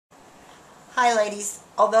Hi ladies,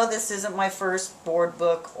 although this isn't my first board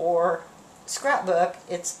book or scrapbook,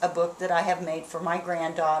 it's a book that I have made for my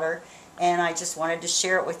granddaughter, and I just wanted to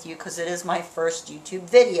share it with you because it is my first YouTube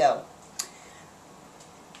video.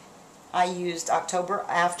 I used October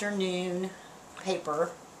afternoon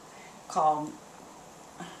paper called,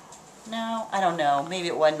 no, I don't know, maybe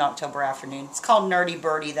it wasn't October afternoon. It's called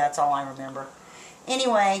Birdy, that's all I remember.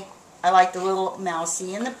 Anyway, I like the little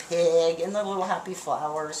mousie and the pig and the little happy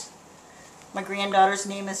flowers. My granddaughter's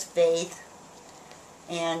name is Faith,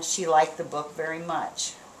 and she liked the book very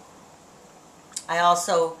much. I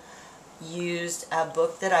also used a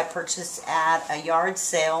book that I purchased at a yard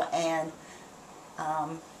sale, and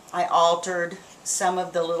I altered some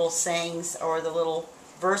of the little sayings or the little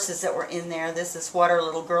verses that were in there. This is what our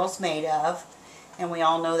little girl's made of, and we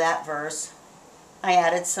all know that verse. I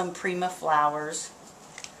added some prima flowers.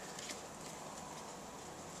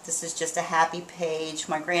 This is just a happy page.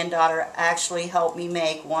 My granddaughter actually helped me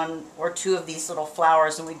make one or two of these little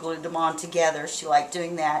flowers, and we glued them on together. She liked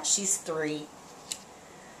doing that. She's 3.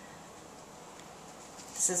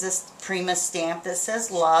 This is this prima stamp that says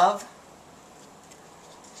love.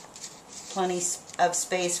 Plenty of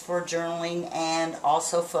space for journaling and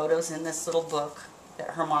also photos in this little book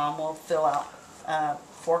that her mom will fill out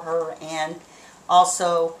for her, and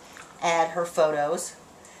also add her photos.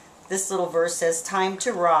 This little verse says, "Time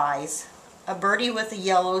to rise. A birdie with a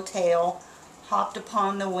yellow tail hopped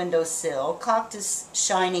upon the windowsill, cocked his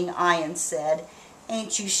shining eye and said,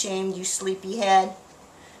 'Ain't you shamed, you sleepyhead?'"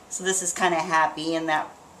 So this is kind of happy, and that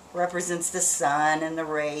represents the sun and the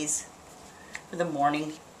rays for the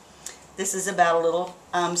morning. This is about a little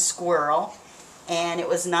squirrel, and it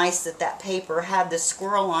was nice that that paper had the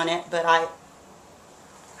squirrel on it, but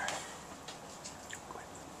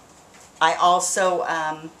I also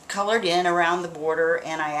colored in around the border,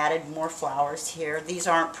 and I added more flowers here. These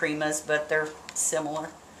aren't primas, but they're similar.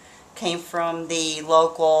 Came from the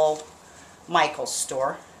local Michael's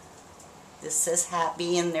store. This says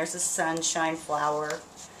happy, and there's a sunshine flower.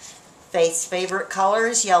 Faith's favorite color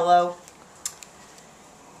is yellow.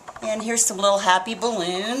 And here's some little happy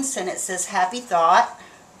balloons, and it says happy thought.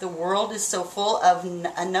 The world is so full of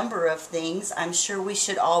a number of things. I'm sure we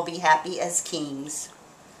should all be happy as kings.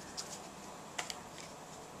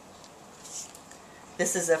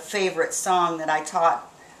 This is a favorite song that I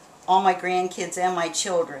taught all my grandkids and my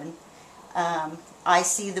children. I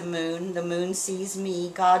see the moon sees me.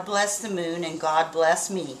 God bless the moon, and God bless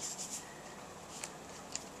me.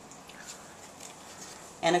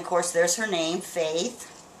 And of course there's her name, Faith.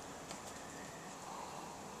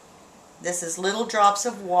 This is little drops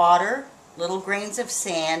of water, little grains of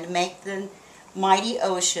sand make the mighty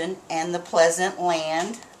ocean and the pleasant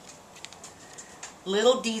land.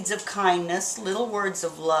 Little deeds of kindness, little words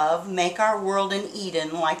of love, make our world an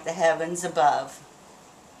Eden like the heavens above.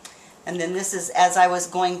 And then this is, as I was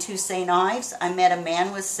going to St. Ives, I met a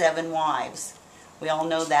man with 7 wives. We all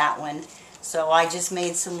know that one. So I just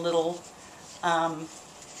made some little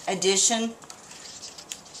addition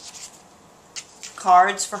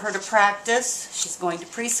cards for her to practice. She's going to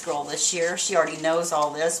preschool this year. She already knows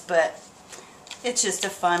all this, but it's just a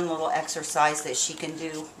fun little exercise that she can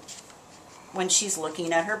do when she's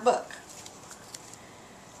looking at her book.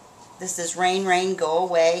 This is rain, rain, go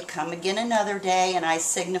away, come again another day, and I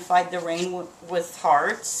signified the rain with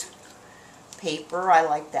hearts. Paper, I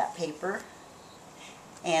like that paper.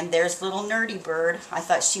 And there's little nerdy bird. I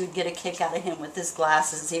thought she would get a kick out of him with his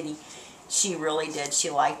glasses, and she really did. She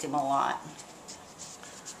liked him a lot.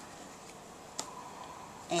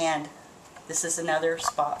 And this is another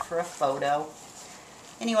spot for a photo.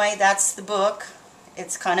 Anyway, that's the book.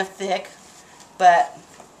 It's kind of thick, but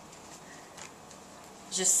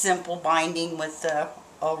just simple binding with the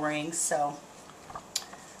O-rings. So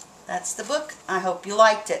that's the book. I hope you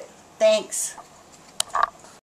liked it. Thanks.